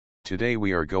Today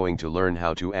we are going to learn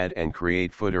how to add and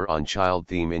create footer on child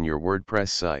theme in your WordPress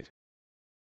site.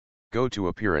 Go to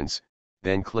Appearance,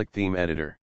 then click Theme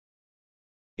Editor.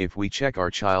 If we check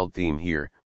our child theme here,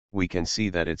 we can see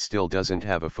that it still doesn't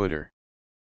have a footer.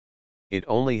 It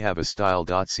only have a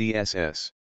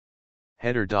style.css,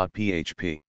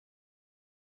 header.php,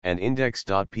 and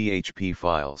index.php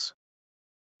files.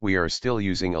 We are still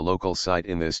using a local site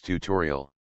in this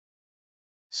tutorial.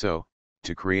 So,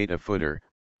 to create a footer,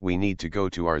 we need to go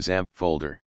to our XAMPP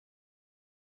folder.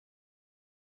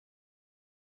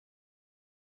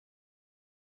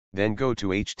 Then go to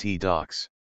htdocs.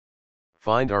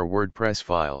 Find our WordPress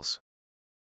files.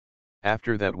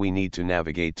 After that we need to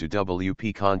navigate to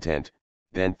WP Content,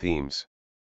 then Themes.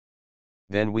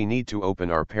 Then we need to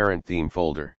open our parent theme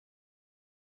folder.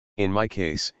 In my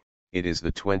case, it is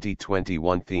the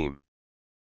 2021 theme.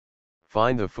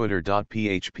 Find the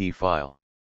footer.php file.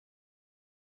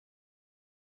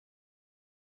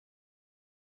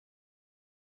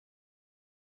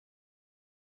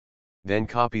 Then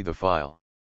copy the file.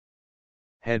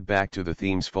 Head back to the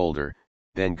themes folder,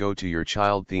 then go to your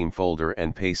child theme folder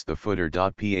and paste the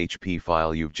footer.php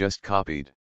file you've just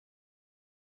copied.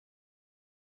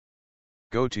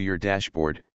 Go to your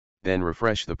dashboard, then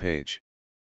refresh the page.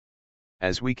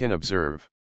 As we can observe,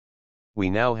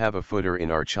 we now have a footer in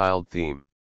our child theme.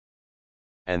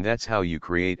 And that's how you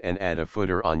create and add a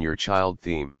footer on your child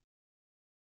theme.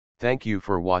 Thank you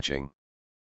for watching.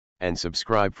 And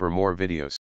subscribe for more videos.